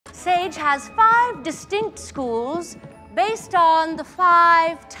Sage has 5 distinct schools based on the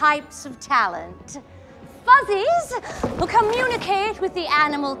 5 types of talent. Fuzzies, who communicate with the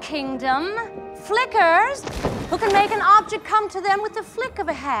animal kingdom. Flickers, who can make an object come to them with the flick of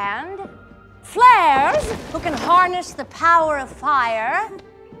a hand. Flares, who can harness the power of fire.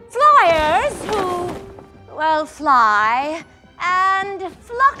 Flyers, who, well, fly. And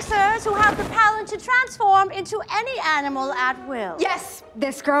fluxers, who have the talent to transform into any animal at will. Yes,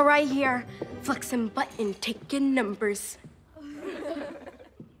 this girl right here. Flexing button, taking numbers.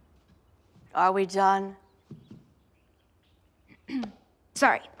 Are we done?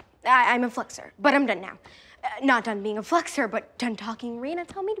 Sorry, I'm a flexer, but I'm done now. Not done being a flexer, but done talking. Reina,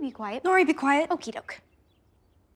 tell me to be quiet. Nori, be quiet. Okie doke.